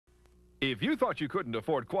If you thought you couldn't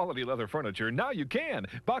afford quality leather furniture, now you can.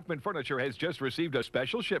 Bachman Furniture has just received a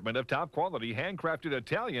special shipment of top-quality, handcrafted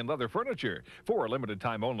Italian leather furniture. For a limited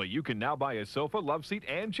time only, you can now buy a sofa, love seat,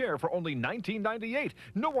 and chair for only $19.98.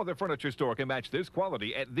 No other furniture store can match this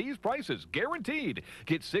quality at these prices, guaranteed.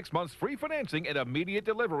 Get 6 months free financing and immediate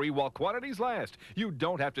delivery while quantities last. You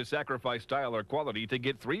don't have to sacrifice style or quality to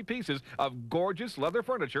get 3 pieces of gorgeous leather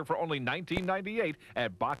furniture for only $19.98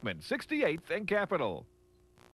 at Bachman, 68th and Capitol.